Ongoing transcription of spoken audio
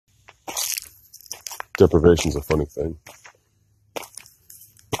Deprivation's a funny thing.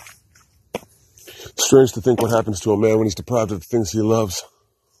 Strange to think what happens to a man when he's deprived of the things he loves.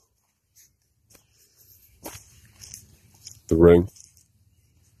 The ring.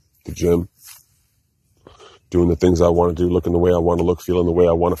 The gym. Doing the things I want to do, looking the way I want to look, feeling the way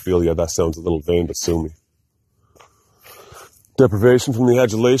I want to feel. Yeah, that sounds a little vain, but sue me. Deprivation from the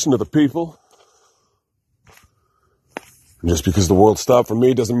adulation of the people. And just because the world stopped for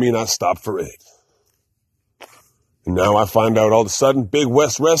me doesn't mean I stopped for it. And now I find out all of a sudden Big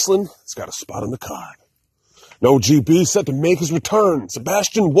West Wrestling has got a spot on the card. No GB set to make his return.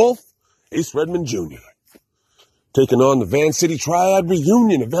 Sebastian Wolf, Ace Redmond Jr. Taking on the Van City Triad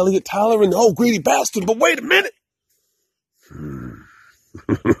reunion of Elliot Tyler and the whole greedy bastard. But wait a minute.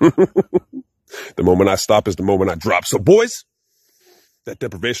 The moment I stop is the moment I drop. So boys, that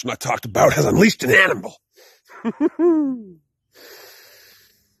deprivation I talked about has unleashed an animal.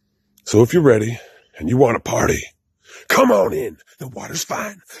 So if you're ready and you want to party, come on in. The water's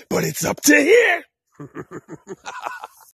fine, but it's up to here.